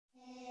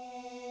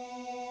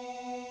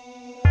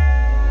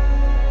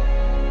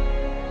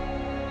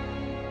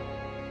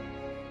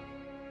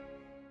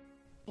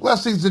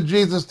Blessings of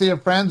Jesus, dear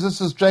friends.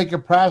 This is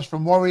Jacob Prasch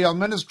from Moriel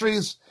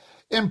Ministries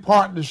in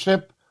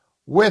partnership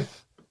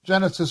with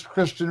Genesis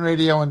Christian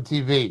Radio and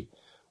TV.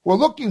 We're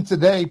looking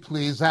today,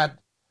 please, at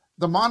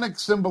demonic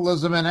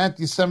symbolism and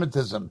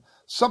anti-Semitism,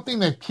 something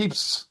that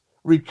keeps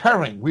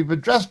recurring. We've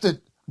addressed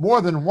it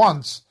more than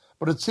once,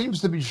 but it seems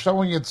to be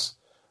showing its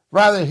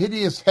rather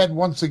hideous head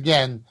once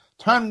again.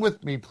 Turn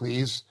with me,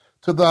 please,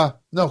 to the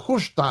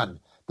Nehushtan,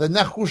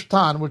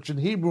 which in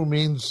Hebrew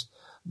means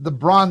the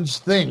bronze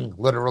thing,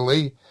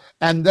 literally,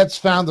 and that's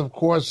found, of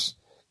course,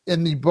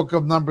 in the book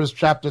of Numbers,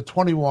 chapter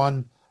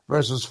 21,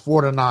 verses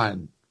 4 to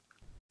 9.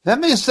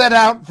 Then they set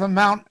out from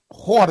Mount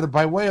Hor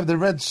by way of the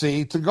Red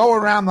Sea to go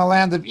around the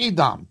land of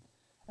Edom,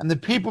 and the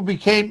people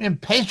became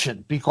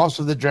impatient because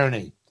of the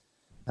journey.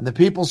 And the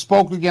people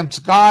spoke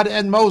against God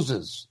and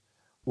Moses.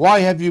 Why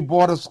have you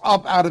brought us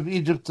up out of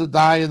Egypt to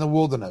die in the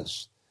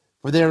wilderness?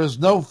 For there is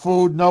no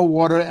food, no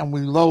water, and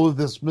we loathe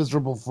this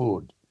miserable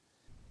food.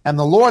 And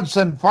the Lord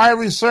sent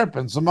fiery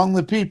serpents among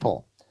the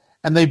people,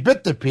 and they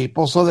bit the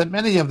people, so that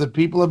many of the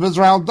people of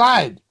Israel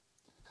died.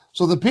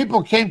 So the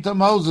people came to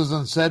Moses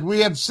and said, We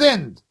have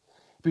sinned,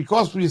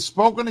 because we have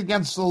spoken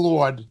against the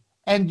Lord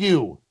and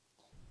you.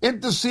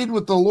 Intercede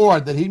with the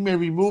Lord, that he may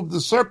remove the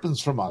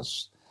serpents from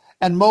us.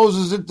 And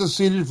Moses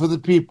interceded for the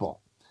people.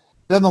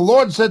 Then the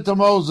Lord said to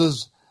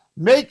Moses,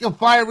 Make a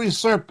fiery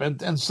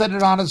serpent and set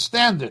it on a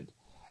standard,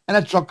 and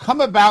it shall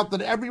come about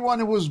that everyone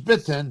who is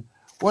bitten,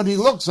 when he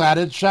looks at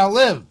it, shall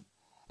live.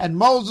 And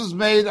Moses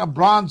made a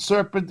bronze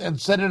serpent and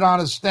set it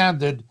on a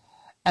standard,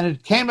 and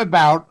it came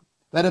about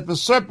that if a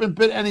serpent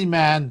bit any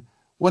man,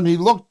 when he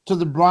looked to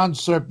the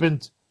bronze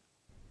serpent,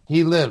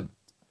 he lived.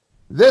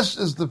 This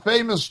is the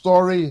famous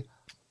story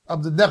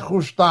of the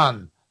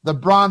Nehushtan, the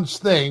bronze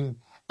thing,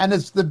 and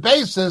it's the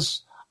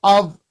basis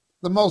of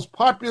the most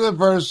popular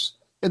verse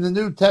in the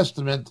New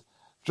Testament,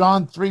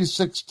 John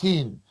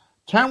 3:16.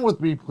 Turn with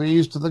me,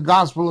 please, to the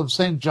Gospel of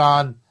St.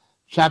 John,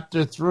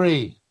 chapter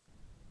 3.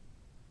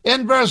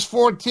 In verse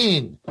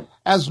 14,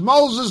 as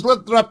Moses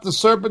lifted up the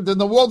serpent in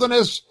the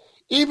wilderness,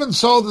 even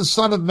so the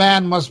Son of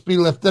Man must be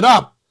lifted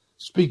up.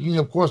 Speaking,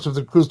 of course, of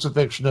the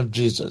crucifixion of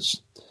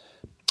Jesus.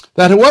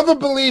 That whoever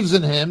believes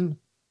in him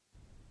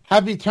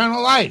have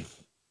eternal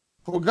life.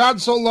 For God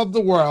so loved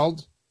the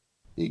world,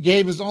 he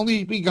gave his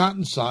only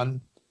begotten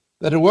Son,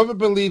 that whoever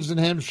believes in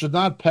him should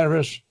not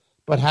perish,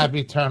 but have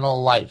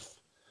eternal life.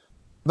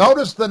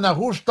 Notice the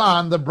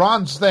Nehushtan, the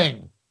bronze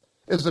thing,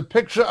 is a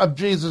picture of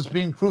Jesus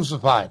being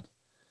crucified.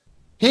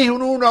 He who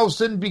knew no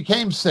sin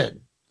became sin.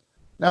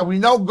 Now we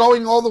know,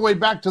 going all the way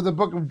back to the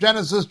book of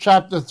Genesis,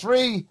 chapter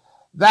 3,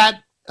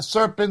 that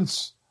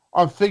serpents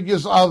are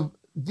figures of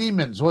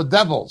demons or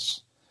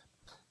devils.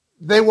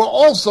 They were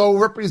also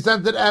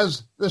represented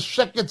as the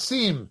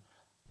Sheketzim,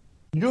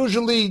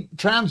 usually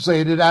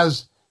translated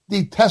as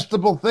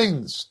detestable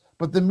things,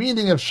 but the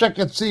meaning of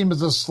Sheketzim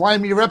is a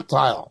slimy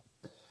reptile.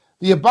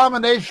 The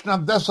abomination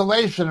of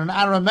desolation in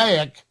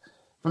Aramaic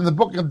from the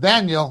book of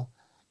Daniel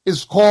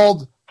is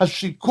called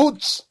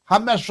Hashikutz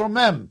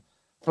HaMeshomem,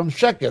 from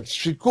Sheketz,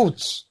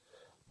 Shikutz.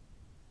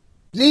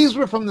 These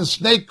were from the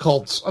snake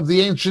cults of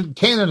the ancient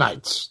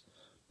Canaanites.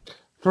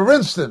 For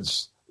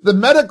instance, the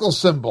medical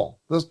symbol,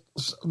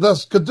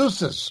 the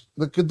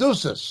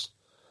caduceus,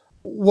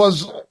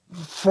 was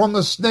from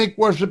the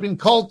snake-worshipping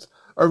cult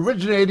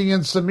originating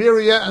in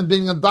Samaria and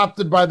being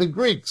adopted by the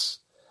Greeks,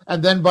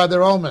 and then by the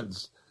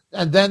Romans.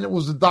 And then it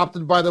was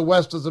adopted by the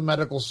West as a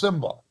medical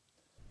symbol.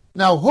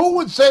 Now, who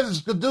would say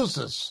this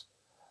caduceus,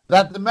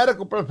 that the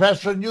medical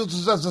profession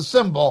uses as a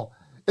symbol,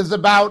 is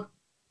about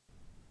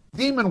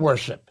demon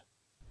worship?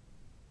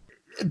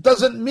 It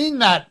doesn't mean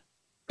that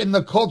in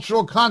the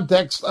cultural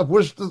context of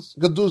which the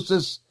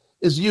caduceus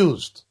is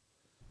used.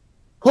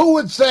 Who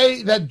would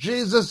say that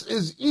Jesus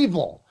is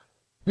evil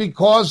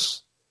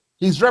because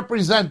he's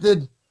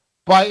represented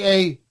by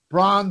a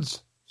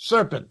bronze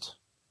serpent?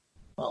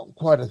 Well,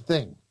 quite a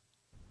thing.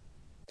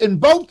 In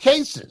both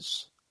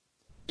cases,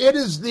 it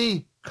is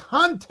the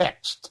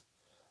context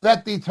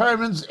that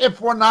determines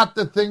if or not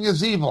the thing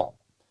is evil.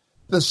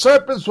 The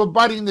serpents were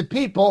biting the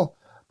people,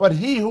 but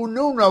he who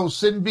knew no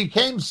sin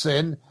became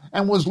sin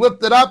and was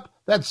lifted up,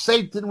 that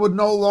Satan would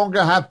no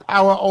longer have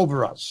power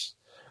over us.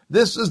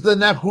 This is the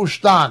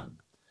Nehushtan.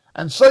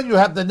 And so you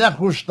have the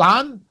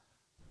Nehushtan,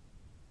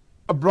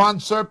 a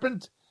bronze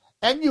serpent,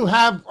 and you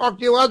have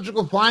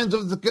archaeological finds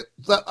of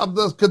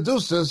the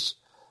caduceus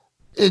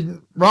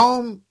in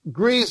Rome,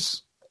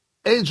 Greece,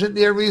 ancient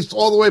Near East,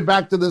 all the way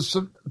back to the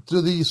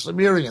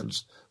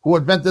Sumerians who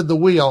invented the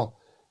wheel,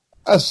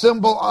 a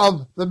symbol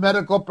of the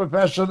medical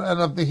profession and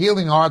of the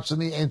healing arts in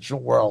the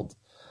ancient world.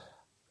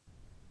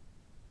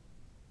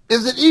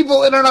 Is it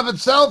evil in and of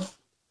itself?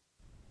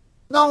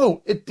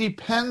 No, it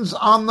depends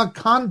on the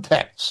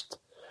context.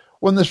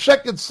 When the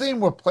Sheketzim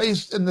were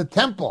placed in the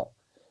temple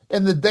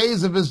in the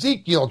days of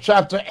Ezekiel,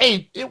 chapter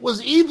 8, it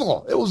was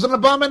evil. It was an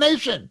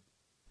abomination.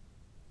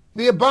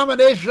 The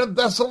abomination of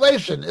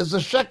desolation is the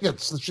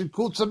Sheketz, the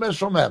Shikutz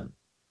HaMeshomem.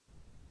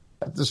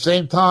 At the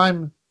same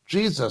time,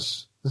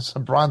 Jesus is a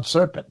bronze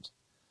serpent.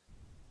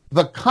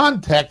 The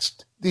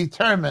context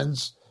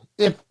determines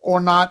if or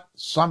not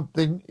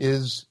something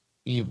is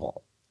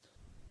evil.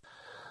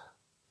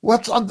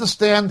 Let's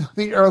understand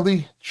the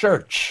early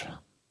church.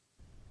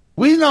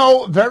 We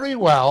know very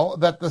well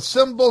that the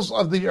symbols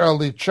of the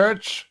early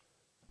church,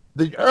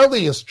 the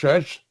earliest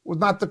church, was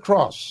not the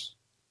cross.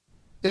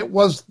 It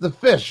was the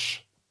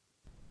fish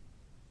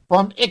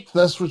from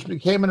ichthys, which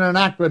became an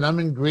acronym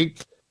in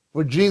Greek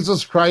for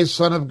Jesus Christ,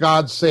 Son of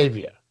God,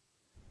 Savior.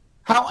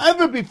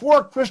 However,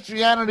 before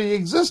Christianity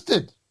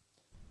existed,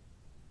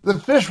 the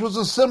fish was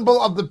a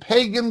symbol of the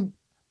pagan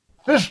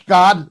fish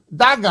god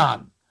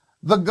Dagon,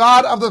 the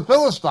god of the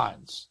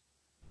Philistines.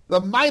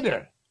 The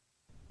mitre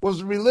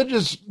was a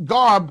religious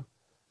garb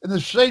in the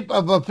shape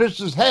of a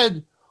fish's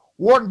head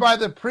worn by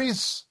the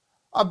priests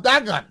of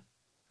Dagon.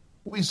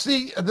 We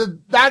see the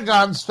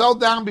Dagons fell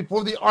down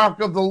before the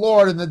ark of the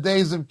Lord in the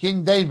days of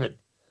King David.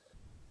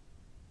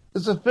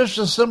 Is a fish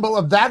a symbol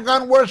of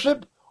Dagon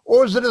worship,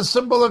 or is it a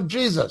symbol of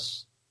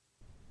Jesus?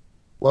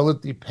 Well,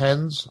 it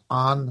depends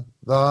on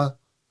the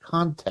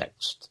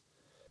context.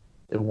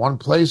 In one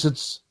place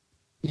it's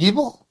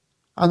evil,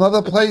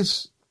 another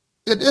place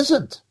it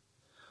isn't.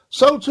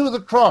 So too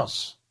the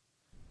cross.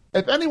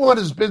 If anyone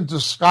has been to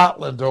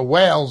Scotland or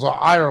Wales or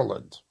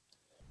Ireland,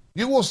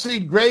 you will see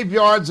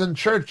graveyards and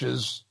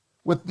churches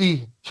with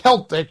the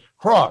Celtic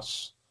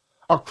cross,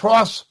 a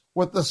cross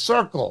with a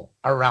circle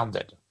around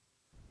it.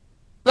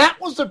 That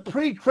was a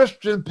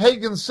pre-Christian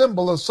pagan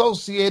symbol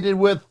associated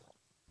with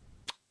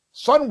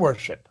sun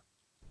worship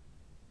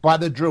by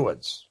the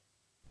Druids.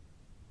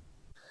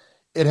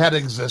 It had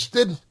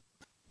existed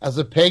as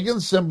a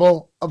pagan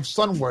symbol of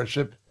sun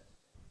worship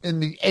in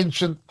the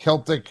ancient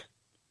Celtic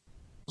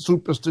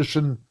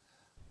superstition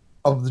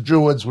of the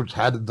Druids, which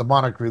had a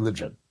demonic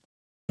religion.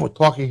 We're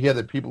talking here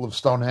the people of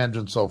Stonehenge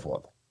and so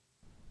forth.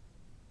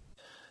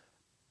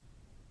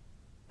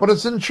 But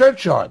it's in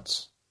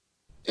churchyards.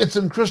 It's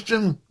in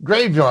Christian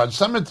graveyards,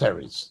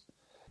 cemeteries.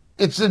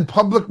 It's in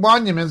public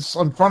monuments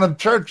in front of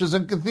churches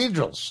and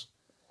cathedrals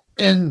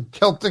in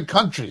Celtic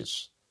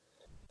countries.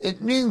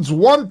 It means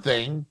one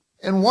thing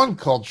in one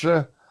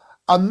culture,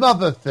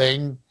 another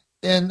thing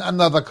in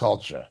another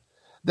culture.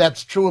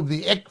 That's true of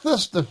the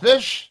ichthys, the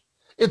fish.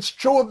 It's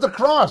true of the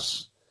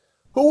cross.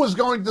 Who is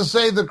going to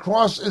say the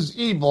cross is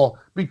evil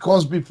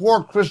because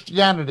before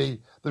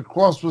Christianity, the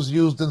cross was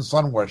used in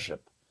sun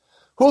worship?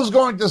 Who's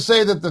going to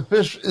say that the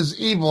fish is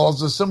evil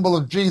as a symbol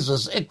of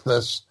Jesus,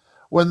 ichthys,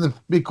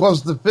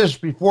 because the fish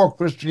before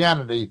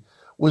Christianity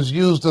was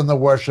used in the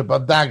worship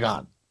of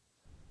Dagon?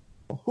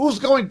 Who's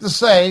going to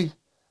say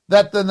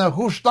that the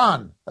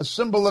Nehushtan, a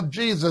symbol of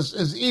Jesus,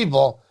 is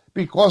evil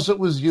because it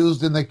was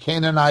used in the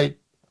Canaanite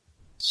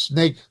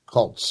snake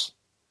cults?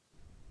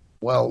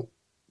 Well,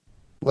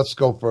 let's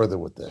go further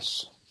with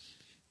this.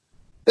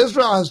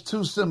 Israel has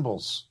two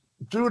symbols.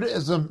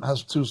 Judaism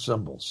has two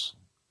symbols,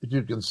 if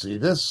you can see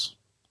this.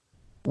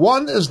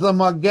 One is the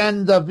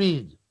Magen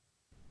David,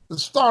 the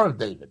Star of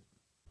David.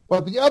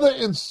 But the other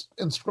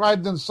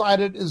inscribed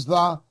inside it is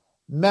the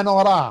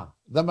menorah,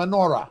 the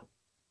menorah.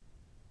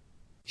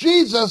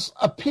 Jesus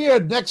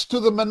appeared next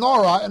to the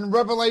menorah in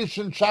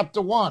Revelation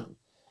chapter 1.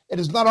 It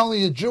is not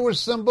only a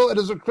Jewish symbol, it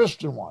is a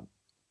Christian one.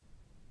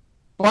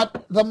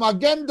 But the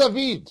Magen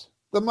David,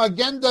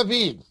 Magen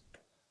David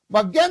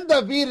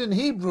in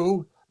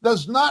Hebrew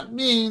does not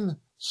mean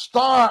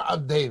Star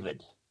of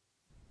David.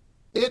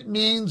 It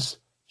means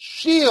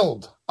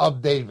Shield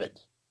of David.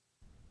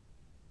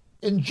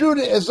 In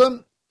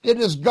Judaism, it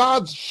is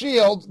God's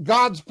shield,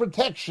 God's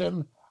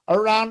protection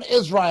around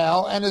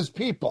Israel and his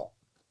people.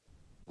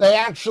 They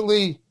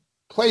actually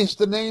placed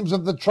the names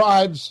of the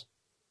tribes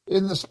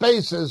in the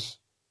spaces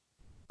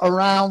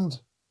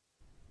around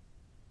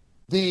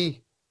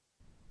the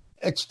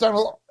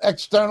external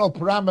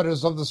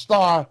parameters of the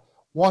star,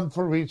 one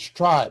for each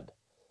tribe.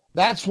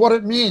 That's what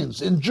it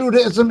means. In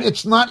Judaism,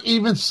 it's not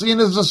even seen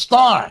as a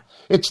star.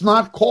 It's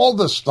not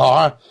called a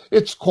star.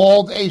 It's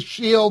called a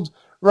shield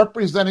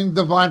representing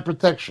divine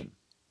protection.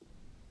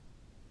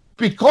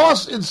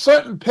 Because in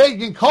certain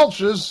pagan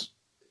cultures,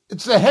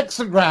 it's a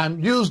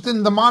hexagram used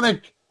in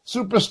demonic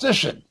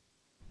superstition,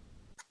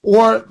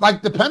 or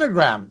like the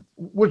pentagram,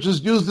 which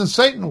is used in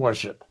Satan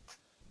worship.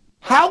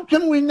 How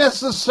can we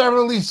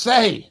necessarily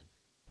say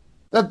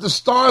that the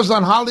stars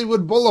on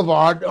Hollywood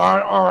Boulevard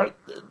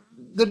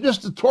they're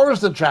just a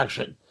tourist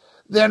attraction?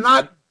 They're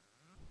not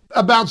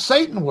about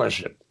Satan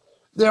worship.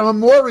 They're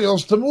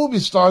memorials to movie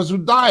stars who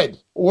died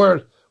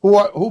or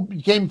who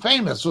became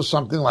famous or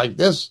something like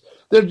this.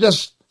 They're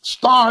just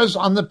stars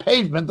on the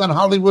pavement on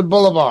Hollywood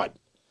Boulevard.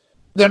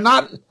 They're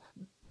not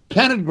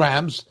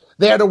pentagrams.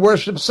 They're to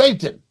worship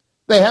Satan.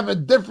 They have a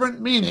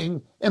different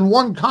meaning in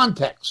one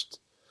context.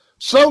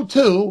 So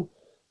too,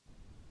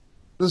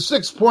 the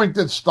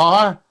six-pointed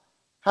star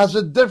has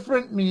a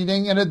different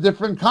meaning in a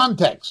different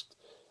context.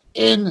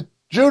 In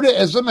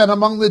Judaism and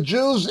among the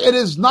Jews, it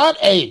is not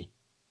a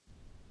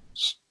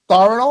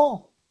star at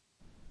all.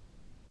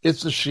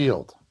 It's a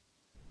shield.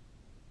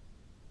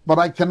 But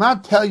I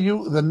cannot tell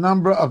you the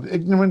number of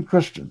ignorant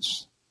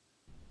Christians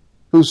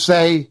who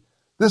say,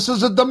 this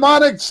is a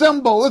demonic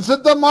symbol. It's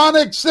a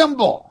demonic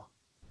symbol.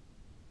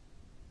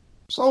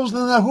 So is the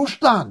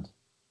Nehushtan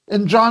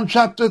in John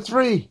chapter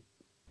 3.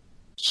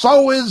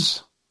 So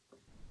is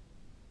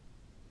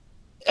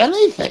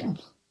anything.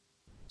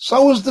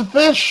 So is the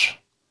fish.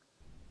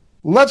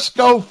 Let's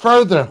go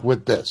further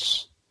with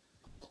this.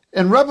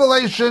 In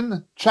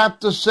Revelation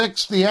chapter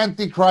 6, the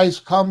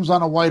Antichrist comes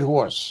on a white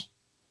horse,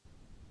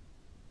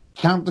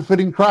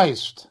 counterfeiting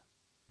Christ.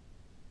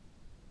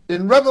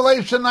 In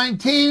Revelation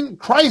 19,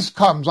 Christ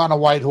comes on a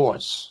white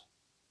horse.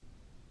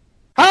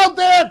 How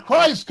dare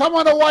Christ come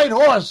on a white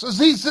horse? Is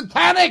he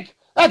satanic?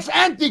 That's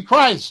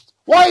Antichrist.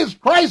 Why is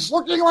Christ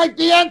looking like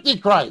the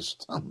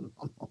Antichrist?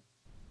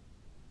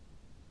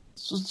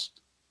 This is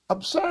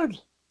absurd.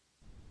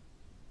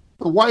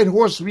 The white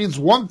horse means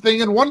one thing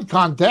in one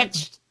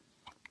context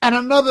and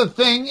another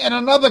thing in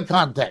another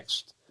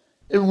context.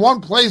 In one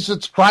place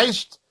it's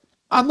Christ,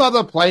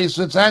 another place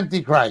it's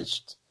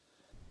Antichrist.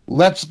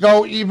 Let's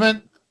go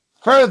even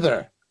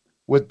further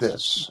with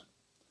this.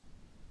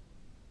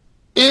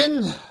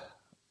 In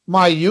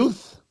my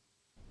youth,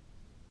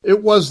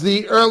 it was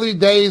the early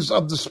days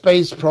of the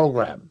space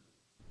program.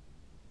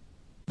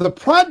 The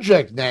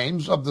project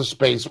names of the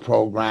space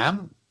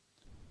program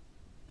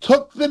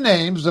took the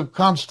names of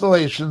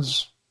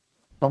constellations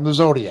from the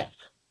zodiac.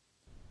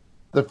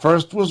 The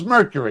first was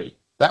Mercury.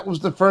 That was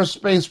the first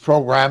space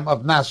program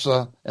of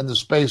NASA in the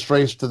space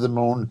race to the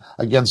moon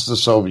against the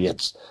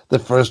Soviets. The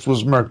first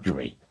was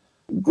Mercury.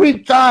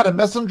 Greek god, a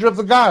messenger of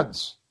the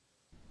gods.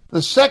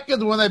 The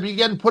second, when they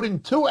began putting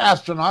two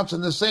astronauts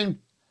in the same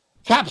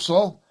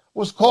capsule,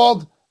 was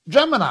called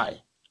Gemini.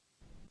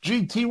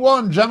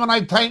 GT1, Gemini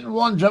Titan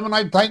 1,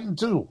 Gemini Titan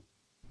 2.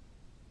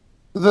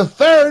 The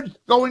third,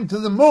 going to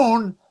the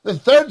moon, the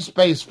third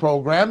space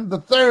program,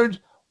 the third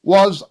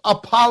was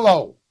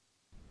Apollo.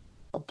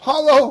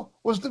 Apollo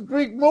was the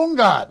Greek moon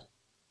god.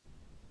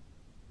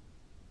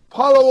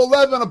 Apollo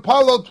 11,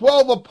 Apollo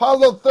 12,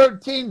 Apollo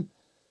 13.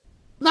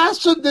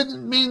 NASA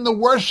didn't mean the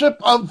worship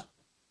of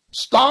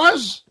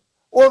stars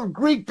or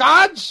Greek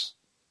gods.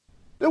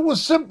 It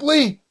was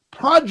simply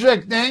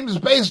project names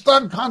based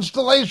on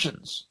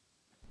constellations.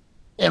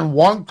 In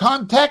one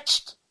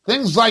context,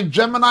 things like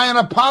Gemini and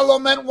Apollo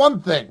meant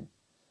one thing.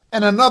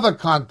 In another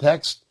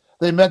context,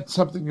 they meant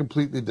something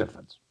completely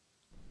different.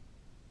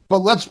 But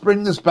let's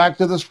bring this back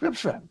to the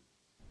scripture.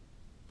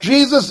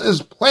 Jesus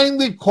is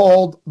plainly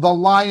called the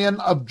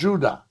Lion of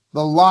Judah,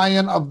 the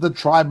Lion of the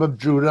tribe of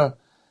Judah,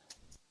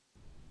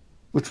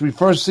 which we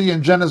first see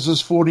in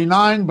Genesis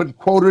 49, but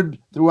quoted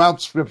throughout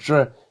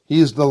Scripture. He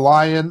is the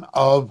Lion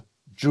of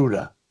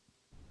Judah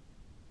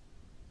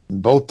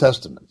in both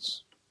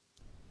Testaments.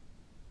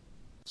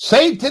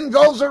 Satan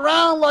goes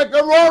around like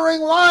a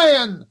roaring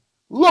lion,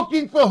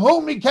 looking for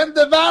whom he can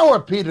devour,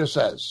 Peter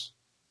says.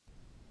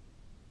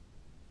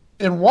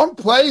 In one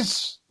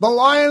place, the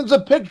lion's a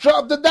picture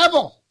of the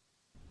devil.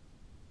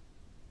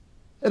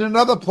 In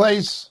another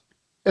place,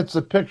 it's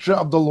a picture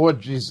of the Lord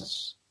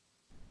Jesus.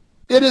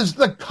 It is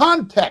the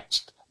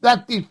context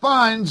that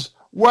defines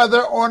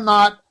whether or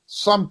not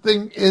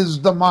something is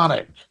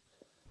demonic.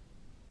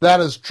 That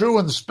is true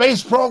in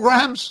space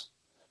programs.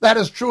 That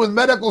is true in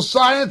medical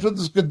science with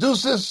the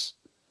caduceus.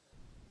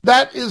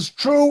 That is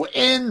true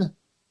in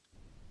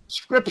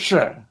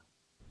Scripture.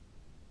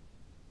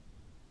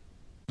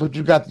 But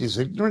you got these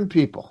ignorant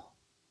people.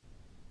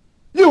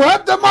 You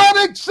have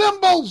demonic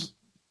symbols.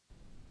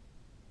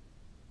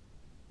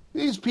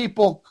 These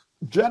people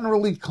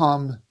generally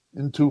come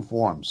in two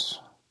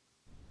forms.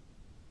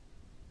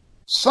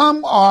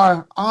 Some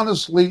are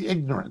honestly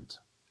ignorant.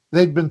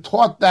 They've been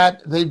taught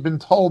that, they've been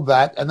told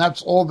that, and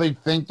that's all they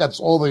think, that's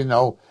all they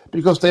know,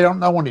 because they don't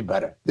know any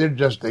better. They're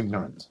just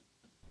ignorant.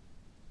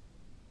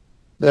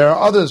 There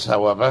are others,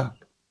 however,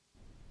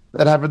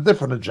 that have a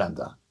different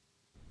agenda.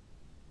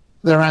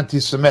 They're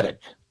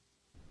anti-Semitic.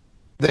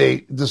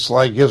 They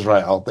dislike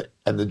Israel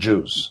and the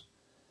Jews.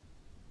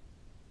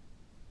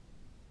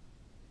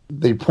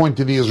 They point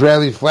to the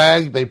Israeli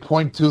flag. They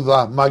point to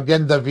the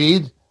Magen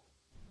David,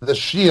 the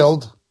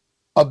shield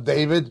of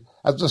David.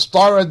 As the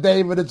Star of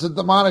David, it's a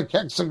demonic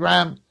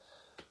hexagram.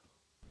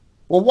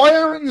 Well, why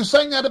aren't you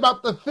saying that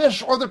about the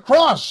fish or the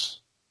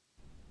cross?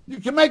 You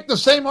can make the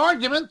same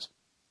argument.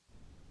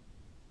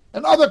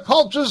 In other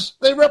cultures,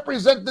 they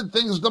represented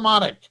things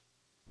demonic.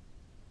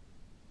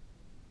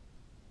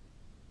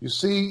 You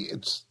see,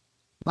 it's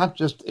not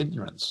just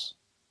ignorance.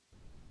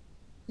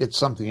 It's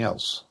something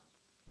else.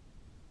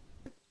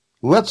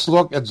 Let's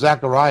look at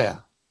Zechariah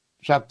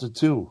chapter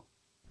 2,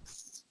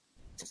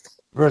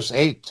 verse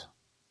 8.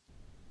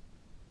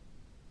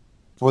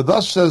 For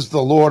thus says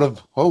the Lord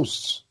of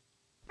hosts,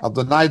 of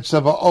the knights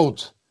of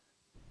Sabaoth,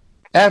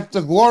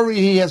 after glory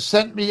he has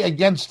sent me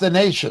against the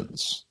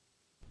nations,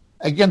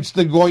 against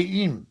the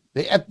Goyim,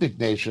 the ethnic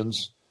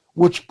nations,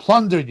 which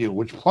plunder you,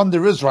 which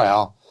plunder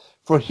Israel,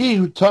 for he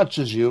who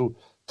touches you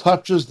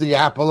touches the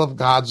apple of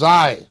God's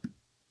eye.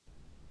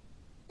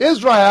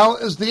 Israel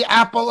is the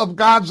apple of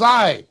God's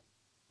eye.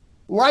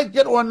 Like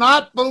it or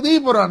not,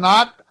 believe it or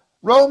not,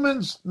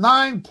 Romans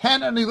 9,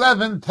 10, and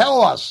 11 tell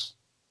us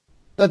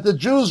that the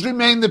Jews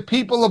remain the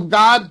people of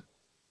God,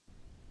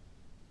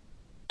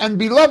 and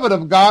beloved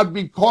of God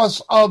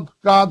because of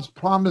God's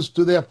promise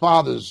to their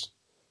fathers,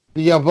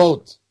 the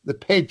Avot, the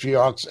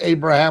patriarchs,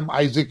 Abraham,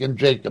 Isaac, and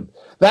Jacob.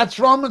 That's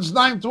Romans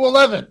 9 to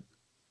 11.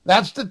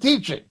 That's the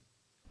teaching.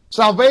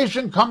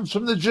 Salvation comes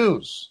from the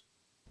Jews.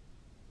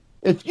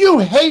 If you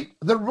hate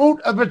the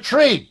root of a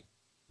tree,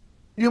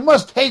 you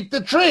must hate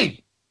the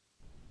tree.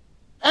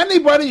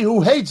 Anybody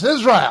who hates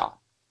Israel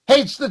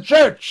hates the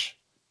church,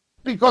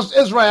 because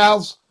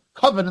Israel's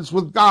covenants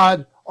with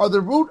God are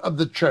the root of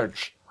the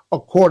church,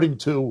 according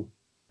to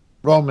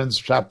Romans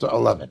chapter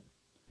 11.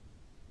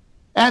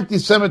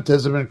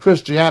 Anti-Semitism and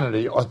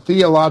Christianity are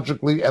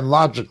theologically and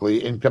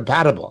logically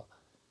incompatible.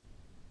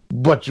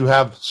 But you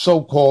have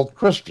so-called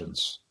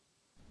Christians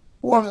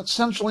who are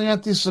essentially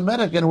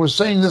anti-Semitic and who are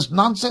saying this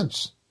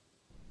nonsense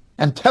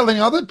and telling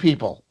other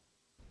people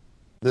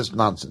this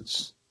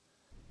nonsense.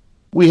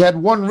 We had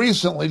one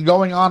recently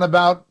going on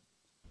about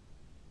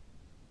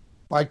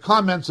my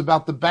comments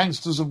about the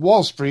banksters of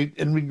Wall Street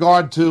in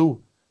regard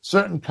to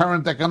certain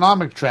current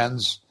economic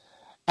trends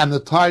and the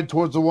tide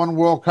towards a one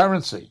world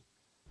currency,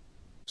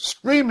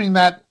 screaming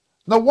that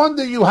no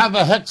wonder you have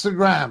a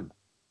hexagram.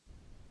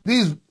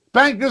 These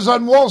bankers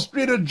on Wall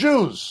Street are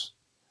Jews.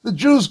 The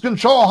Jews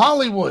control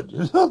Hollywood.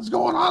 What's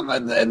going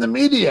on in the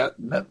media?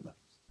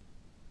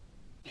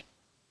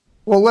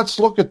 Well, let's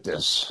look at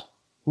this.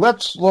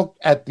 Let's look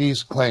at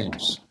these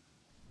claims.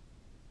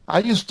 I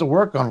used to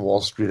work on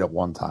Wall Street at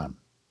one time.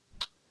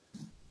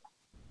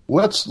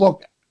 Let's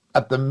look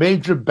at the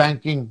major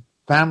banking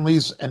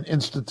families and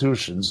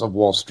institutions of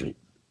Wall Street.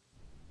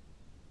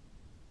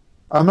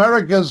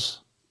 America's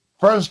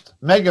first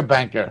mega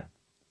banker,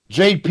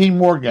 J.P.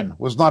 Morgan,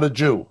 was not a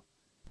Jew.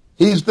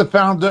 He's the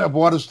founder of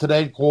what is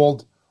today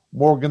called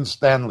Morgan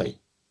Stanley.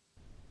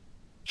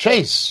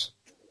 Chase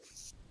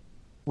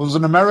was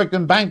an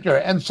American banker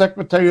and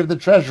Secretary of the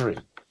Treasury.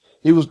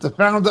 He was the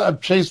founder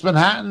of Chase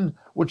Manhattan,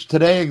 which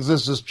today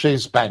exists as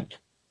Chase Bank.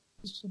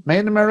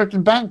 Main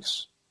American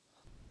banks.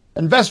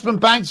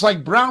 Investment banks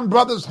like Brown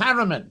Brothers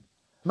Harriman.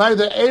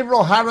 Neither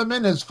Averell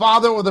Harriman, his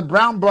father, or the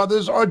Brown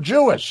Brothers are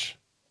Jewish.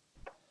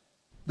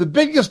 The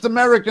biggest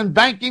American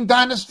banking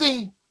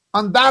dynasty?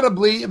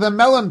 Undoubtedly the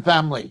Mellon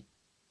family.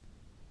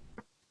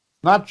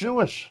 Not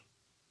Jewish.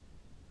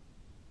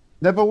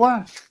 Never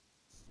were.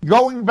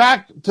 Going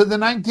back to the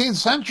 19th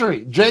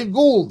century, Jay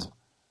Gould,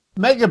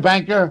 mega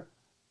banker,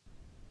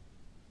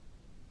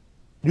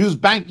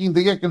 used banking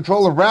to get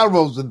control of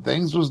railroads and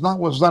things, was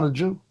not a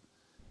Jew.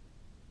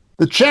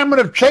 The chairman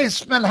of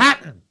Chase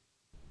Manhattan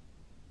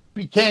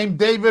became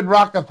David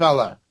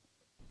Rockefeller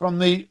from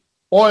the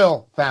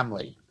oil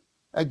family.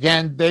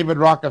 Again, David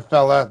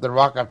Rockefeller, the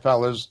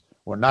Rockefellers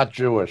were not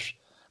Jewish.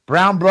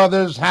 Brown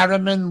Brothers,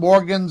 Harriman,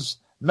 Morgans,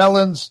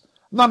 Mellons,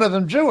 none of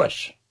them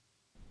Jewish.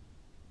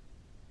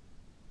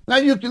 Now,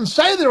 you can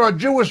say there are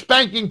Jewish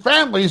banking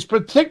families,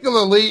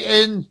 particularly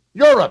in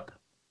Europe,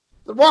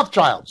 the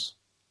Rothschilds.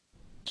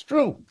 It's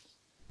true.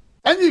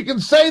 And you can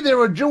say there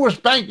are Jewish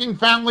banking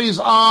families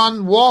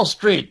on Wall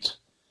Street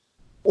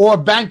or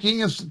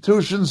banking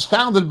institutions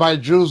founded by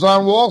Jews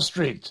on Wall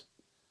Street.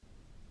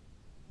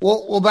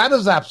 Well, that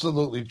is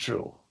absolutely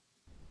true.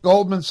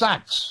 Goldman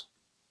Sachs.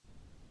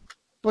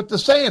 But to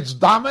say it's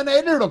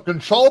dominated or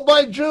controlled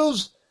by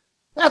Jews,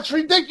 that's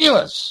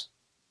ridiculous.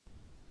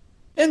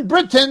 In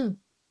Britain,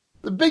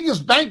 the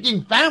biggest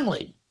banking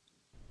family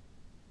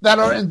that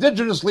are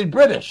indigenously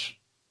British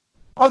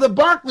are the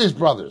Barclays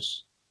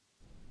brothers.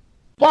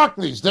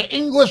 Barclays, they're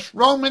English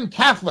Roman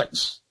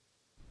Catholics.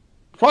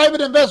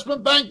 Private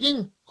investment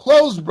banking,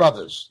 Close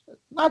brothers,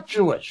 not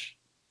Jewish.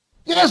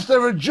 Yes,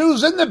 there are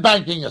Jews in the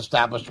banking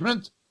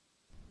establishment,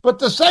 but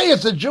to say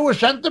it's a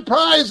Jewish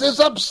enterprise is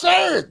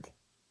absurd.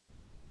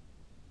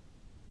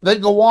 They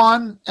go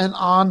on and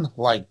on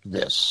like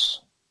this.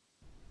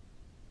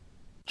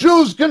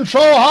 Jews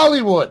control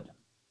Hollywood.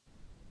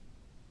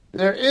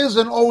 There is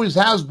and always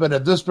has been a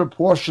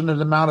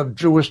disproportionate amount of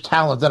Jewish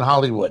talent in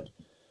Hollywood.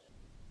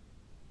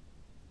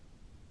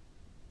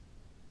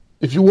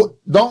 If you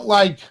don't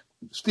like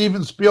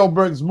Steven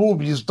Spielberg's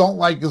movies, don't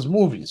like his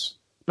movies.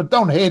 But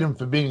don't hate him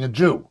for being a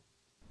Jew.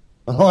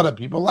 A lot of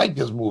people like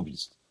his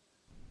movies,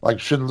 like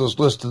Schindler's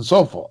List and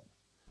so forth.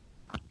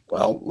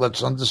 Well,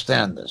 let's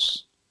understand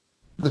this.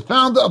 The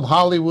founder of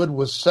Hollywood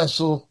was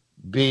Cecil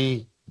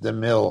B.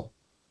 DeMille.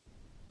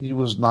 He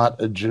was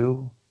not a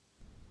Jew.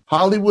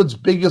 Hollywood's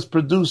biggest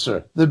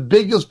producer, the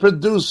biggest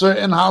producer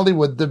in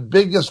Hollywood, the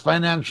biggest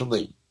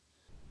financially,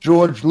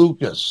 George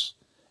Lucas,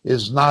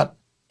 is not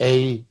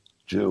a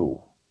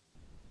Jew.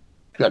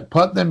 You've got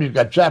Putnam, you've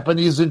got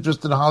Japanese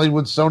interest in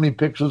Hollywood, Sony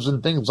Pictures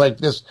and things like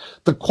this.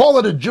 To call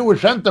it a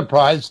Jewish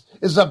enterprise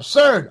is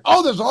absurd.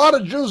 Oh, there's a lot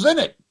of Jews in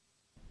it.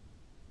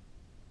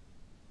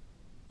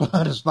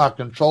 But it's not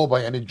controlled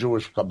by any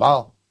Jewish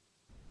cabal.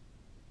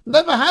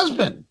 Never has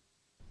been.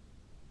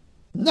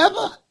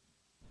 Never.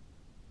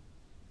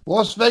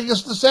 Las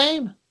Vegas the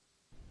same.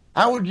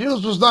 Howard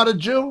Hughes was not a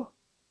Jew.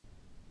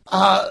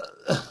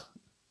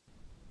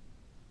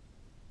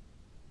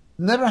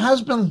 Never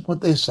has been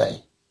what they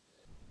say.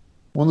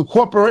 When the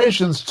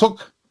corporations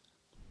took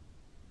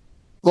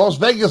Las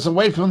Vegas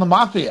away from the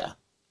mafia,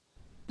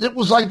 It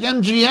was like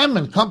MGM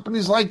and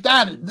companies like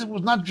that. It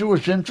was not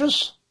Jewish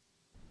interests.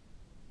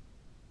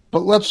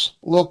 But let's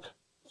look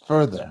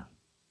further.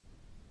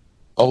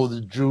 Oh,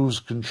 the Jews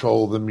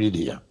control the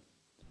media.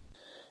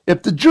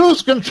 If the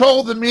Jews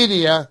control the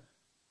media,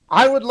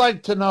 I would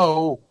like to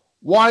know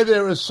why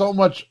there is so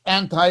much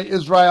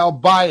anti-Israel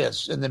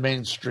bias in the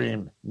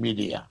mainstream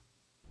media.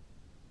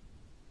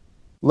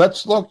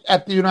 Let's look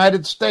at the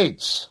United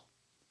States.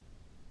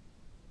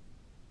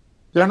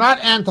 They're not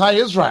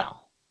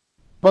anti-Israel,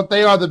 but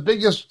they are the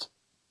biggest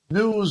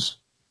news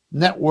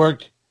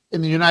network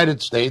in the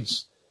United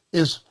States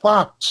is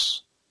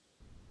Fox.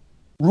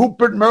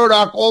 Rupert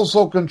Murdoch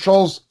also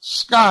controls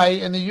Sky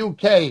in the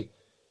UK.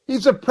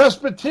 He's a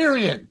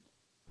Presbyterian,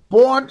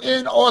 born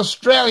in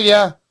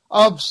Australia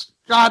of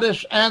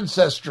Scottish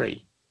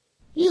ancestry.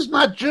 He's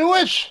not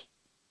Jewish.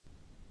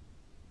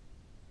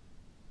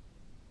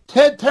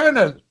 Ted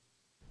Turner,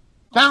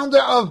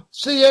 founder of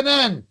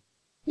CNN,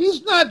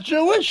 he's not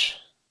Jewish.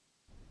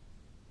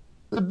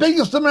 The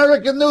biggest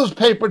American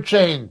newspaper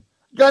chain,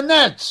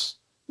 Gannett's,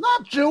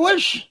 not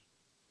Jewish.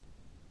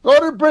 Go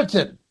to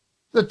Britain,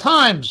 the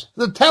Times,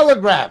 the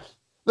Telegraph,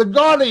 the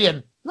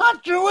Guardian,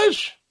 not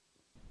Jewish.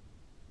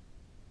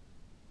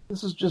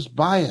 This is just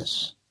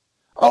bias.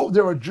 Oh,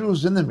 there are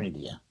Jews in the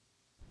media.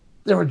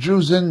 There are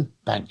Jews in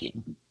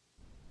banking.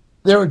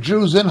 There are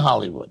Jews in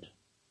Hollywood.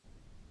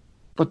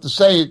 But to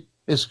say it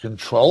is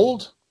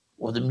controlled,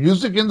 or the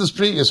music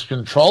industry is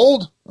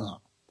controlled, no.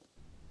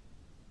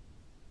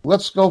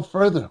 Let's go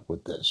further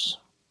with this.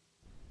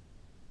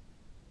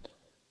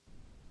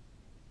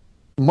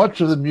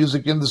 Much of the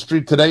music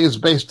industry today is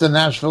based in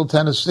Nashville,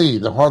 Tennessee.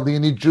 There are hardly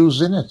any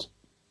Jews in it.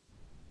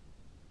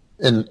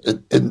 In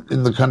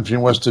the country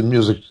and Western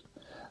music,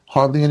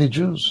 hardly any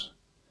Jews.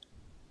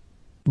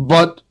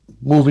 But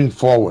moving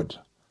forward,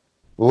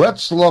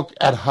 let's look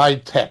at high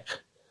tech,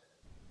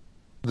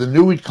 the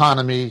new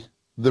economy,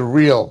 the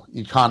real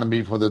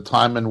economy for the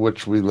time in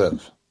which we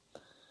live.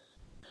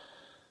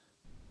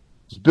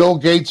 Is Bill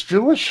Gates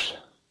Jewish?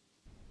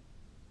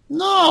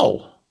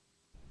 No.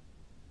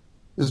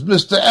 Is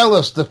Mr.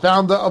 Ellis, the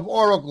founder of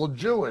Oracle,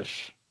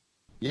 Jewish?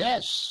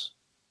 Yes.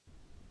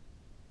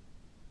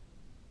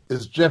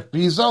 Is Jeff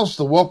Bezos,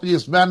 the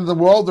wealthiest man in the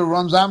world who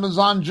runs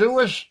Amazon,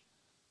 Jewish?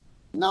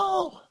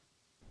 No.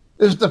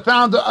 Is the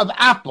founder of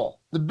Apple,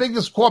 the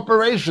biggest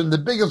corporation, the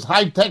biggest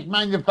high-tech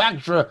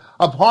manufacturer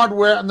of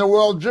hardware in the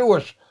world,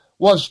 Jewish?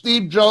 Was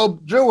Steve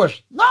Jobs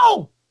Jewish?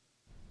 No.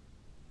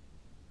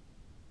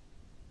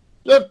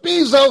 Jeff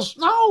Bezos?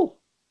 No.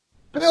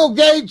 Bill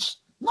Gates?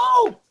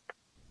 No.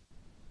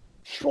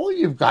 Sure,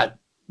 you've got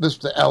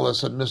Mr.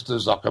 Ellis and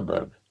Mr.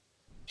 Zuckerberg.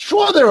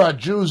 Sure, there are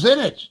Jews in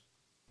it.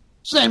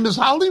 Same as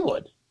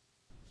Hollywood.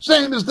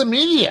 Same as the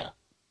media.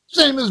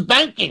 Same as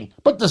banking.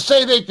 But to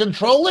say they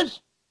control it?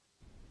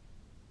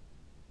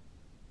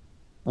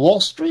 Wall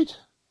Street?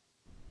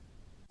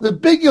 The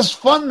biggest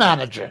fund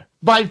manager,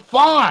 by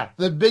far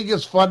the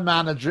biggest fund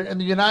manager in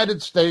the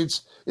United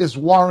States is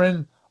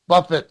Warren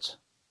Buffett.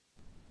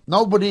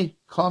 Nobody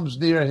comes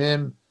near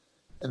him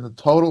in the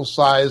total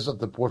size of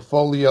the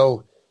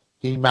portfolio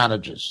he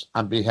manages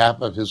on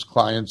behalf of his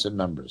clients and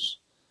members.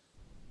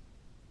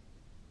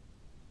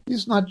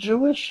 He's not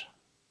Jewish.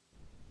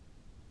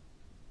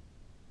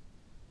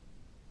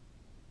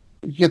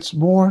 It gets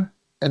more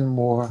and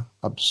more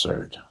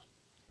absurd.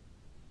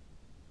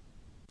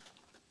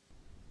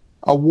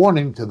 A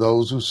warning to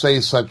those who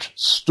say such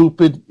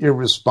stupid,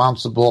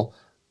 irresponsible,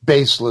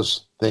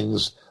 baseless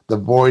things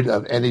devoid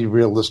of any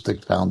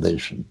realistic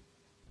foundation.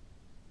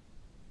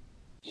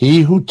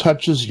 He who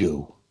touches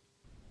you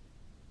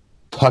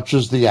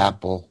touches the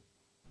apple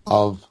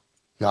of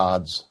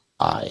God's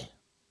eye.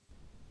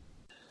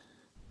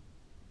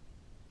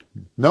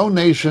 No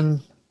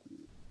nation,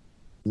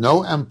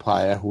 no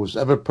empire who has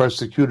ever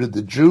persecuted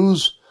the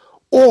Jews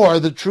or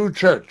the true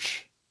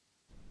church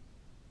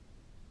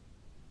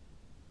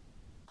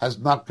has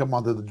not come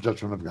under the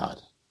judgment of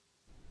God.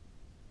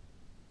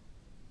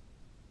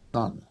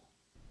 None.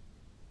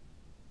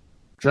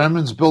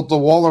 Germans built a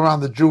wall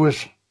around the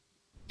Jewish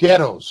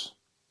ghettos.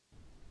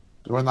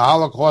 During the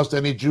Holocaust,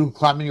 any Jew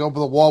climbing over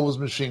the wall was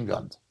machine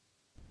gunned.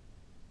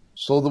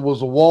 So there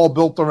was a wall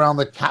built around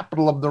the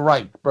capital of the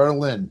Reich,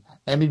 Berlin.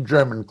 Any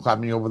German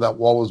climbing over that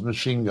wall was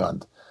machine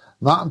gunned.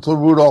 Not until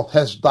Rudolf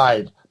Hess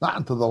died, not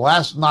until the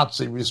last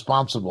Nazi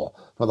responsible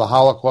for the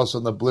Holocaust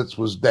and the Blitz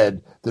was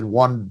dead, did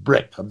one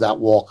brick of that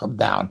wall come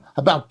down,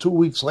 about 2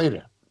 weeks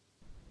later.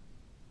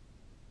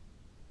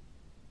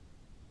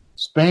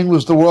 Spain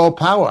was the world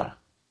power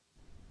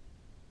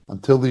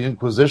until the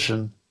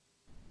Inquisition.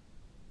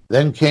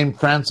 Then came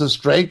Francis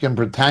Drake and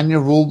Britannia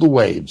ruled the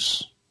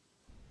waves.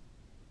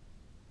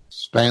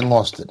 Spain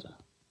lost it.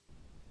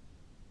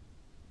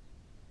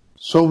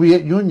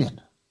 Soviet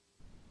Union.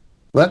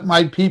 Let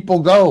my people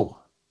go.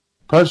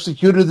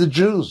 Persecuted the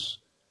Jews.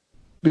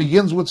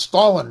 Begins with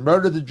Stalin.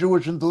 Murdered the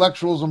Jewish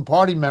intellectuals and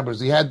party members.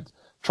 He had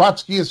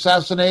Trotsky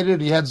assassinated.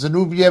 He had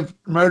Zinoviev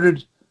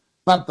murdered.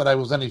 Not that I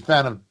was any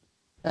fan of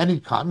any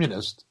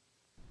communist.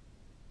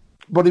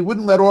 But he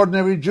wouldn't let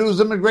ordinary Jews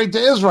immigrate to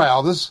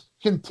Israel. This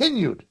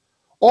continued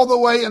all the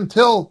way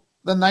until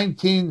the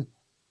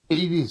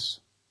 1980s.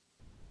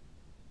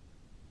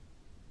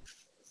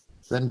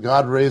 Then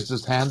God raised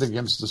his hand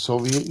against the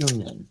Soviet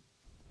Union,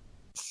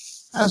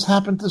 as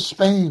happened to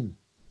Spain,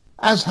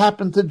 as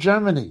happened to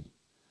Germany,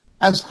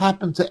 as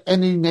happened to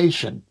any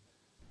nation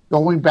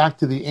going back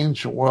to the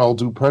ancient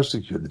world who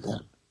persecuted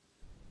them.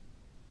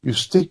 You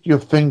stick your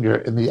finger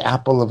in the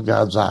apple of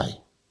God's eye.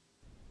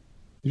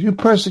 If you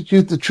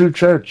persecute the true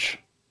church,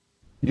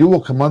 you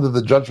will come under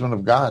the judgment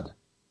of God.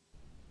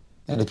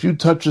 And if you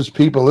touch his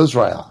people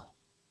Israel,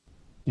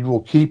 you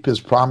will keep his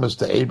promise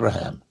to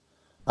Abraham.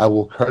 I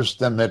will curse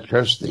them that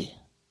curse thee.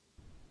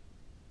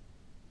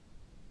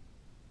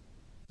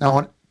 Now,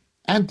 when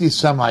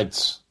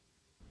anti-Semites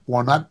who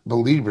are not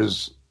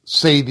believers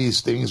say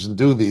these things and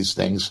do these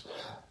things,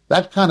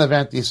 that kind of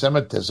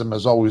anti-Semitism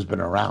has always been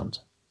around.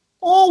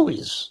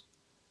 Always.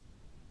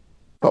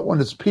 But when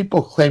it's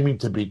people claiming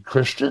to be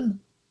Christian,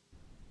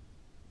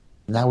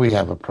 now we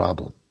have a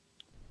problem.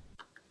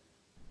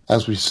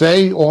 As we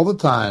say all the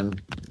time,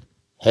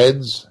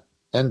 heads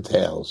and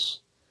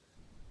tails.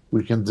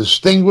 We can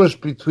distinguish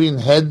between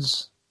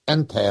heads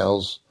and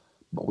tails,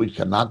 but we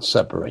cannot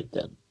separate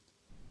them.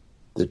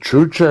 The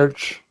true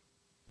church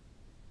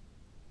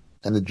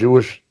and the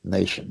Jewish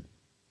nation.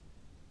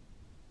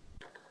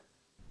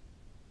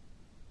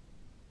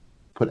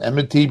 Put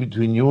enmity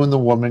between you and the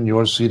woman,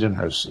 your seed and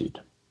her seed.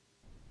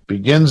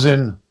 Begins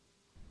in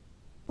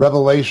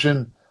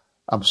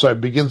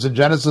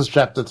Genesis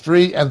chapter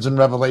 3, ends in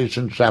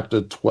Revelation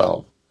chapter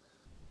 12.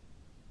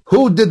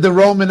 Who did the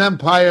Roman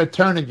Empire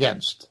turn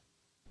against?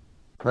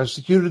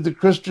 Persecuted the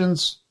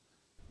Christians,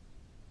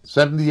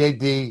 70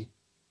 AD,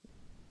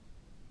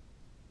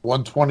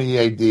 120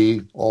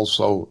 AD,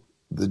 also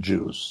the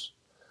Jews.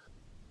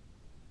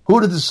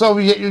 Who did the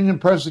Soviet Union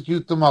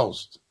persecute the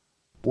most?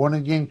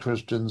 Born-again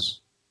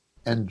Christians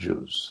and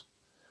Jews.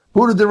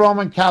 Who did the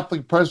Roman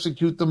Catholic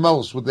persecute the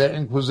most with their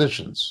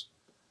inquisitions?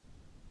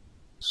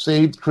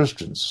 Saved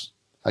Christians,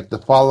 like the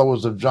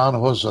followers of John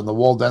Hus and the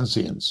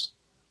Waldensians,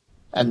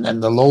 and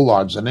the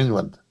Lollards in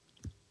England,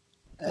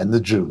 and the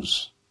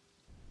Jews.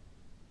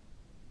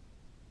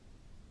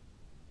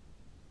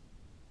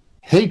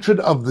 Hatred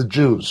of the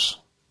Jews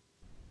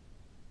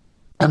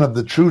and of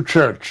the true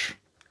church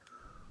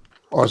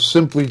are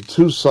simply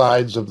two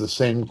sides of the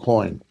same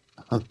coin.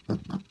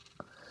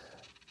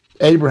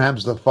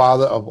 Abraham's the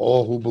father of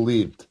all who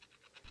believed.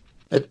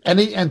 If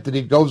any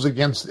entity goes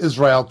against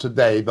Israel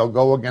today, they'll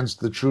go against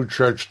the true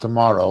church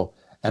tomorrow,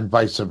 and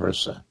vice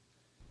versa.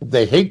 If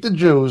they hate the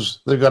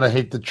Jews, they're going to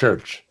hate the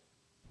church.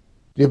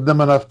 Give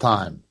them enough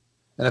time.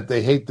 And if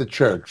they hate the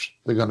church,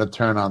 they're going to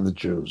turn on the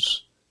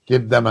Jews.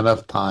 Give them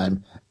enough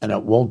time, and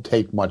it won't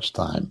take much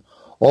time.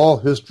 All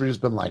history has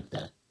been like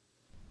that.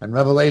 In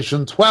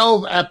Revelation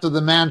 12, after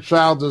the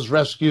man-child is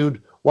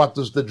rescued, what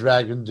does the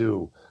dragon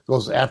do?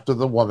 Goes after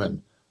the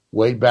woman,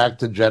 way back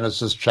to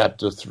Genesis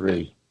chapter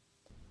 3.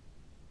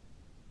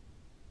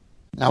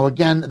 Now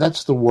again,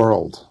 that's the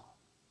world.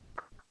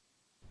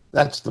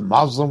 That's the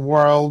Muslim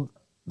world.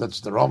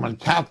 That's the Roman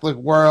Catholic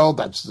world.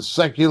 That's the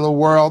secular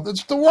world.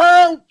 It's the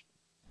world.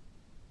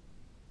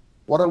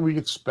 What do we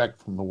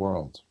expect from the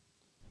world?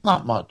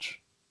 Not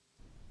much.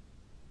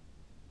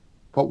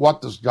 But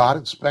what does God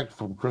expect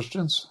from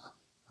Christians?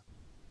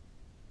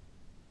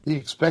 He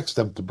expects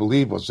them to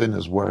believe what's in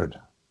his word.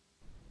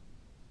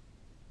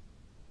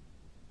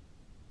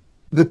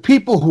 The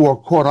people who are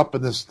caught up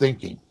in this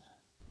thinking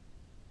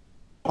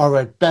are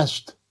at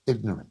best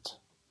ignorant.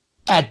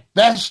 At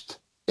best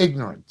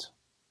ignorant.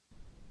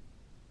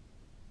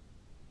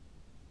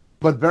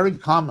 But very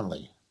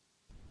commonly,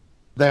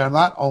 they are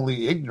not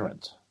only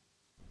ignorant,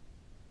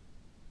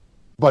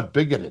 but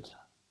bigoted.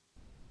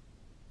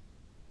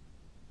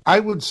 I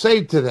would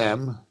say to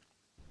them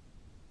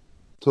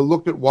to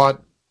look at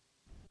what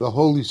the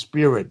Holy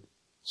Spirit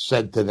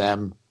said to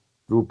them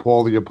through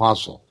Paul the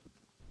Apostle.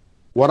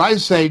 What I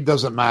say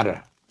doesn't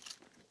matter.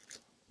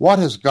 What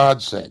has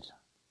God said?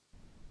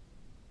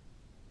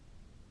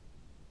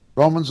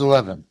 Romans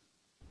 11.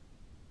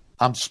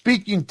 I'm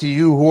speaking to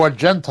you who are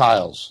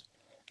Gentiles,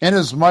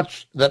 inasmuch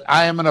that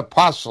I am an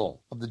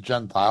apostle of the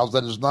Gentiles,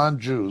 that is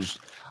non-Jews,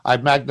 I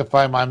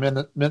magnify my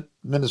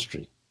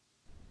ministry.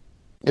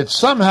 If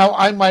somehow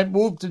I might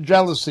move to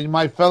jealousy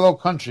my fellow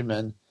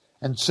countrymen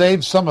and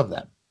save some of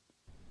them.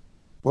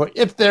 For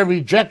if their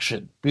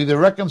rejection be the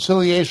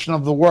reconciliation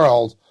of the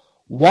world,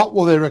 what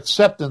will their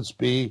acceptance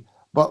be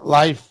but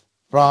life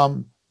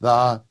from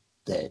the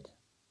dead?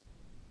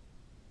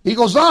 He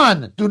goes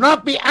on, do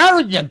not be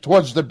arrogant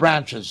towards the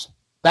branches,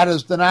 that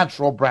is the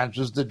natural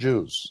branches, the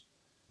Jews.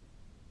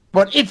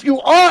 But if you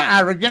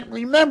are arrogant,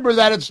 remember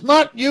that it's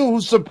not you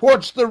who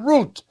supports the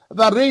root,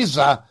 the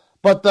reza,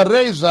 but the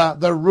reza,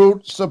 the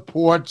root,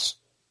 supports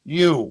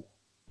you.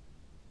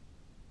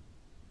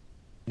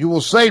 You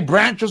will say,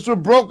 branches were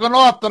broken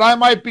off that I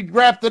might be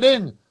grafted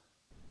in.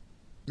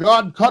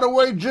 God cut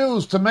away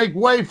Jews to make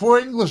way for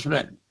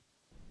Englishmen,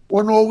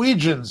 or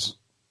Norwegians,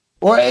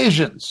 or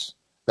Asians.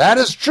 That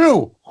is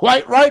true.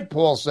 Quite right,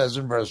 Paul says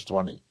in verse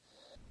 20.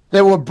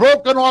 They were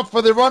broken off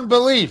for their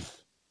unbelief.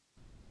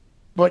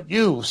 But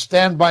you,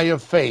 stand by your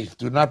faith.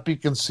 Do not be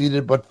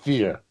conceited, but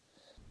fear.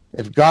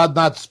 If God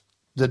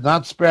did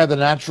not spare the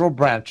natural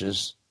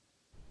branches,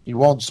 he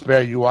won't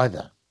spare you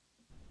either.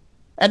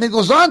 And he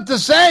goes on to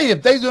say,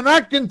 if they do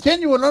not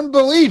continue in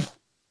unbelief,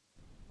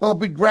 they'll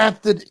be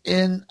grafted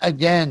in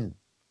again.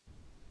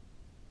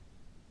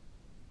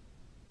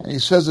 And he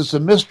says it's a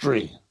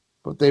mystery,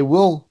 but they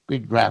will be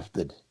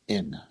grafted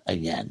in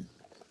again.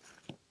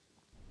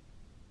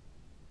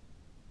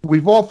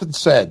 We've often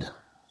said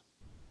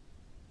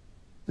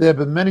there have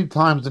been many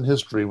times in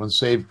history when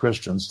saved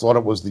Christians thought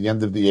it was the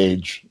end of the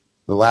age,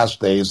 the last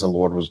days the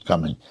Lord was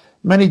coming.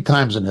 Many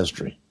times in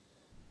history.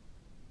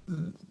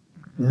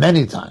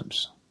 Many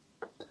times.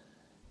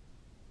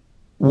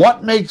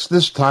 What makes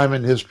this time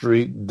in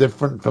history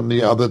different from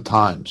the other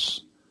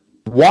times?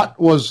 What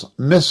was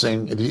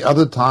missing at the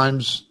other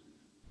times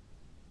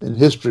in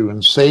history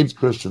when saved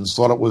Christians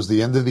thought it was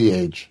the end of the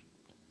age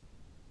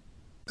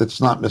that's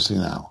not missing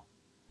now?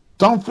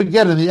 Don't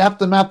forget, in the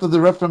aftermath of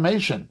the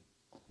Reformation,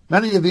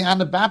 many of the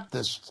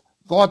Anabaptists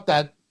thought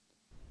that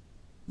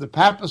the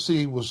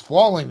papacy was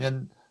falling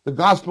and the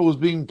gospel was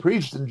being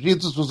preached and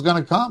Jesus was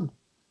going to come.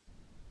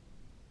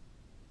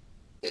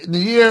 In the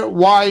year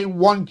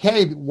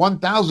Y1K,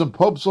 1000,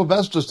 Pope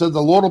Sylvester said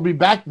the Lord will be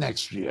back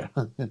next year.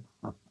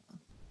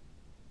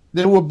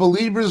 There were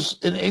believers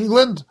in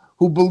England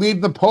who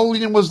believed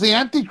Napoleon was the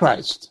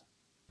Antichrist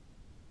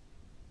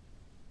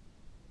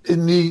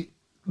in the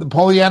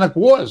Napoleonic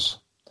Wars.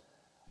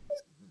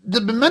 There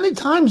have been many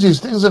times these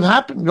things have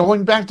happened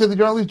going back to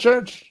the early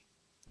church.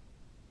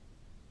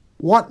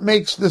 What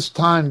makes this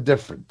time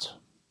different?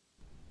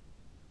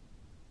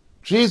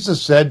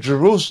 Jesus said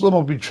Jerusalem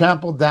will be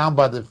trampled down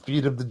by the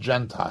feet of the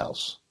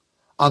Gentiles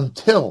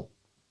until,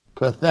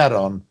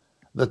 Patheron,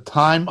 the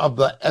time of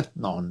the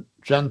ethnon,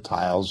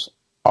 Gentiles,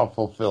 are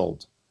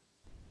fulfilled.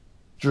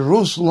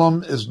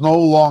 Jerusalem is no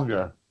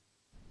longer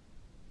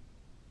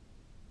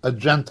a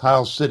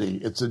Gentile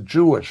city. It's a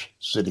Jewish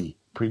city,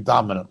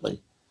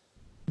 predominantly.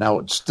 Now,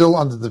 it's still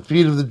under the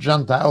feet of the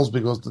Gentiles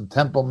because the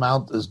Temple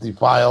Mount is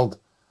defiled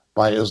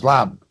by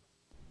Islam.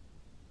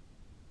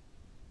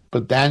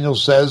 But Daniel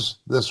says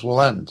this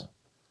will end.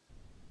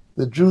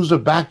 The Jews are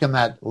back in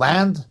that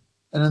land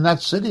and in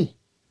that city.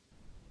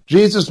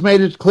 Jesus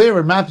made it clear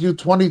in Matthew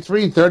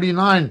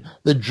 23:39,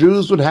 the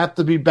Jews would have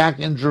to be back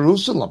in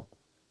Jerusalem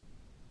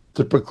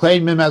to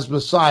proclaim him as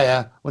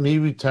Messiah when he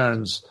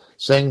returns,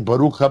 saying,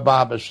 Baruch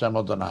haba b'shem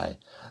Adonai.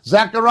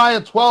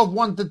 Zechariah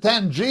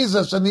 12:1-10,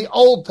 Jesus in the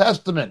Old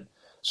Testament,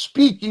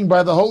 speaking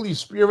by the Holy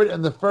Spirit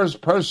in the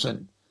first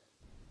person,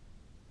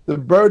 the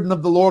burden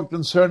of the Lord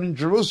concerning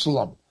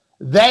Jerusalem.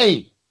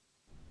 They,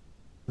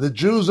 the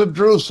Jews of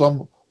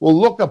Jerusalem, will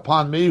look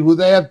upon me who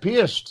they have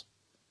pierced.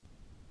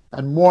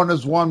 And mourn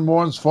as one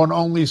mourns for an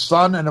only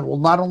son, and it will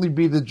not only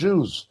be the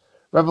Jews.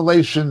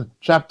 Revelation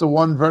chapter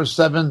 1, verse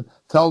 7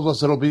 tells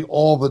us it'll be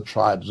all the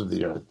tribes of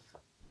the earth.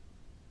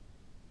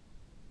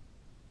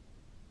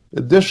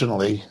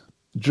 Additionally,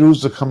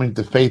 Jews are coming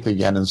to faith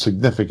again in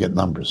significant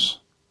numbers.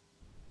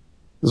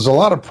 There's a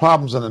lot of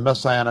problems in the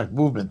Messianic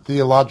movement,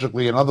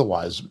 theologically and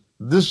otherwise.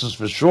 This is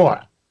for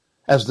sure,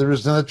 as there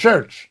is in the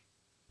church.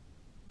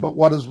 But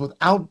what is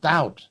without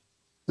doubt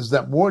is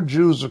that more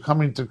Jews are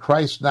coming to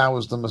Christ now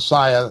as the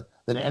Messiah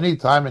than any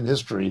time in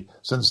history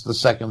since the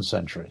 2nd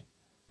century.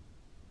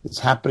 It's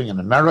happening in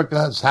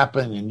America, it's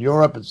happening in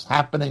Europe, it's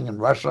happening in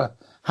Russia,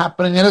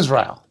 happening in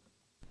Israel.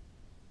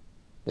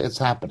 It's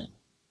happening.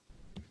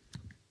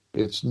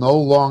 It's no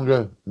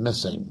longer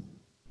missing.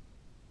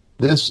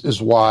 This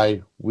is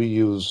why we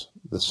use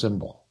the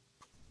symbol.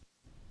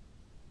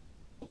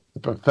 The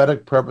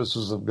prophetic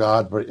purposes of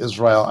God for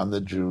Israel and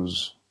the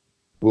Jews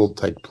will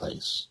take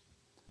place.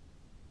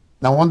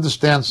 Now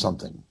understand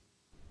something.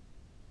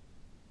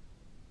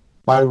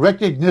 My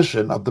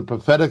recognition of the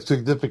prophetic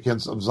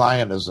significance of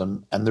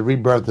Zionism and the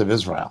rebirth of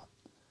Israel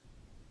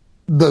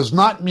does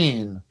not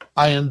mean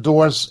I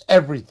endorse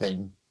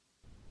everything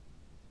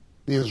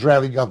the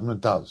Israeli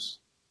government does.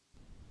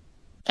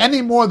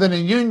 Any more than a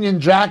Union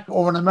Jack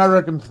or an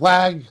American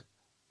flag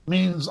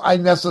means I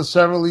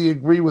necessarily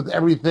agree with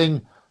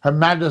everything Her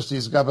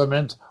Majesty's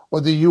government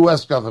or the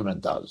U.S.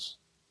 government does.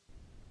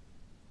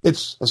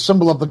 It's a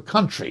symbol of the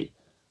country,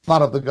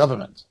 not of the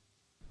government.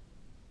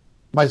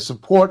 My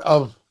support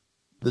of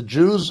the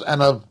Jews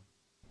and of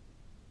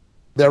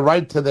their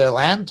right to their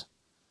land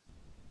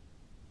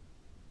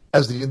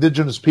as the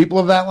indigenous people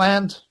of that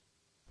land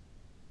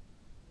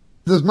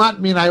does not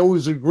mean I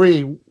always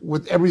agree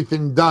with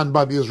everything done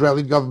by the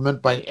Israeli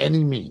government by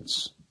any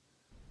means.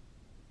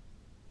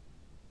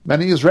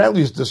 Many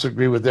Israelis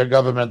disagree with their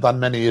government on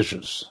many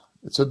issues.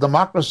 It's a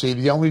democracy,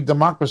 the only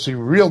democracy,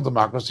 real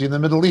democracy in the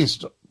Middle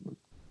East,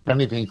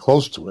 anything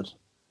close to it.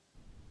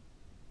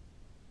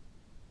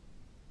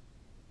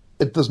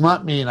 It does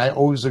not mean I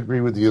always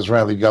agree with the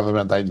Israeli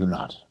government. I do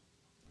not.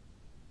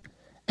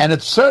 And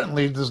it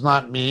certainly does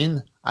not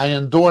mean I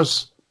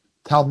endorse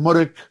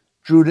Talmudic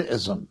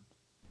Judaism.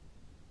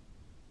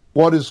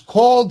 What is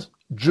called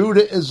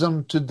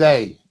Judaism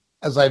today,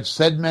 as I've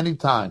said many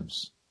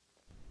times,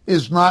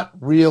 is not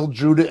real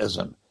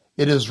Judaism.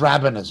 It is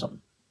rabbinism.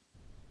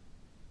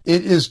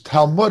 It is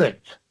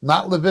Talmudic,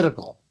 not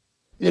Levitical.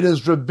 It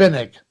is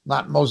rabbinic,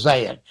 not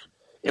Mosaic.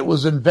 It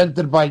was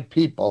invented by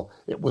people.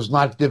 It was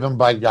not given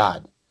by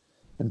God.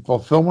 In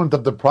fulfillment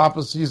of the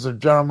prophecies of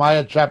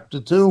Jeremiah chapter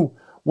 2,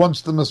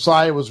 once the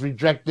Messiah was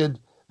rejected,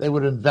 they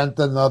would invent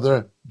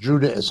another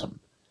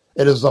Judaism.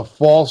 It is a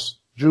false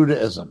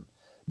Judaism,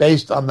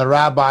 based on the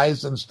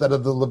rabbis instead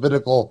of the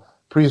Levitical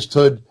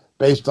priesthood,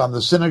 based on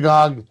the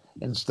synagogue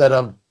instead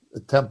of the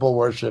temple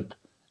worship,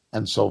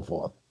 and so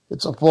forth.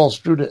 It's a false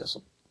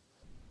Judaism.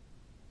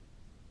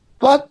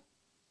 But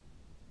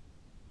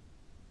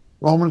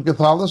Roman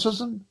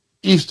Catholicism,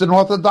 Eastern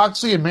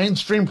Orthodoxy, and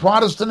mainstream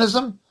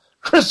Protestantism,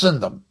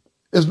 Christendom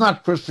is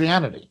not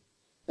Christianity.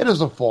 It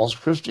is a false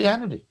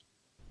Christianity.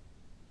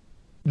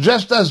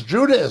 Just as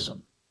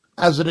Judaism,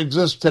 as it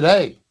exists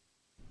today,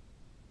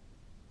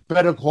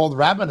 better called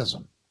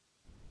rabbinism,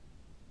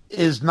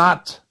 is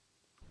not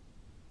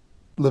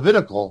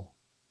Levitical,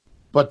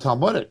 but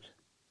Talmudic.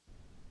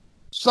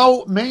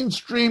 So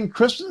mainstream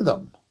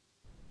Christendom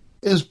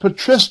is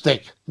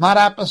patristic, not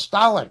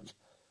apostolic.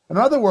 In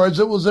other words,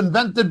 it was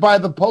invented by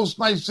the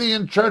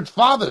post-Nicene church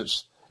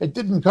fathers. It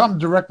didn't come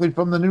directly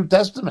from the New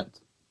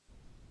Testament.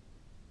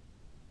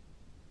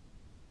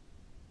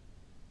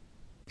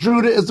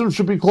 Judaism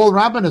should be called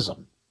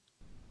rabbinism.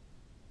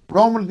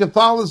 Roman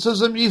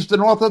Catholicism,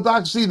 Eastern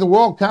Orthodoxy, the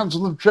World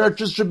Council of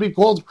Churches should be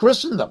called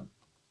Christendom.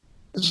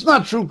 It's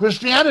not true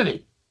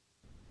Christianity.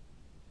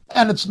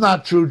 And it's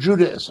not true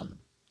Judaism.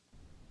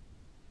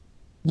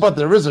 But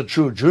there is a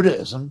true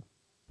Judaism.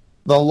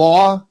 The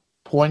law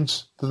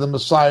points to the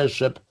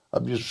messiahship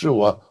of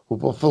Yeshua who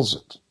fulfills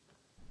it.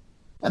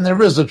 And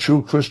there is a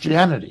true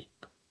Christianity,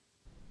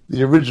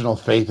 the original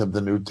faith of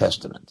the New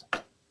Testament.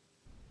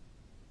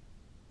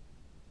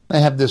 They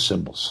have their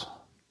symbols.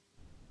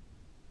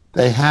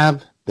 They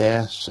have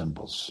their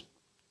symbols.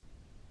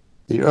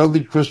 The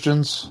early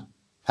Christians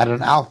had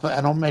an Alpha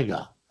and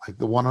Omega, like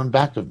the one on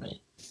back of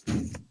me.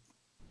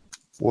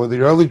 Or the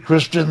early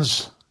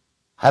Christians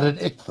had an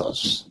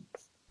ichthos,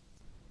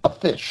 a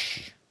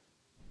fish.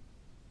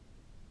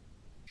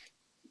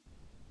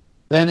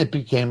 Then it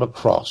became a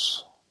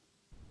cross.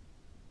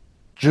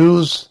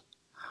 Jews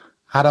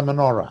had a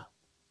menorah.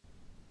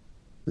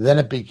 Then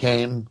it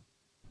became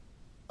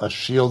a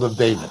shield of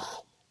David.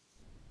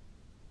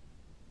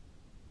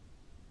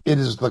 It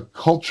is the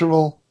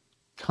cultural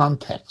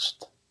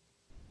context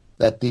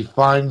that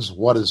defines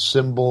what a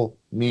symbol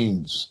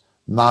means,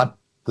 not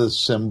the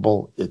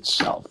symbol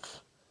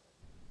itself.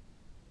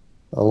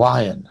 The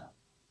lion.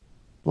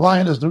 The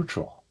lion is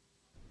neutral.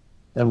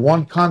 In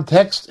one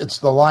context, it's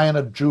the Lion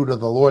of Judah,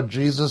 the Lord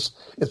Jesus.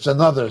 It's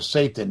another,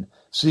 Satan,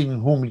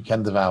 seeing whom he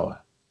can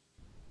devour.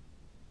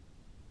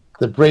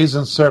 The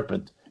brazen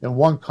serpent. In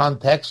one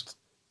context,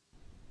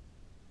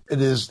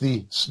 it is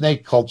the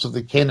snake cults of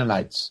the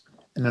Canaanites.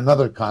 In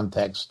another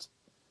context,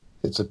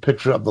 it's a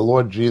picture of the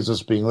Lord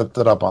Jesus being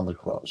lifted up on the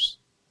cross.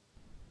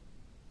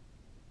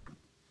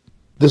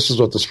 This is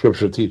what the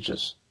Scripture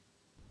teaches.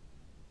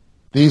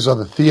 These are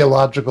the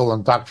theological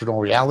and doctrinal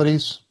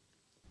realities.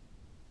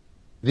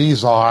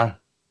 These are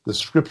the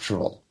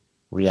scriptural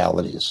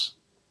realities.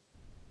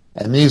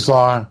 And these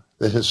are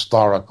the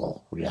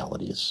historical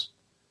realities.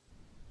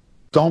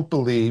 Don't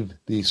believe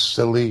these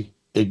silly,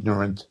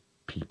 ignorant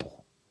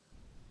people.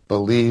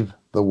 Believe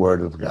the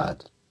Word of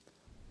God.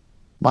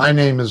 My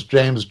name is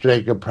James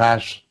Jacob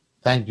Prasch.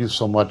 Thank you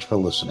so much for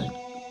listening.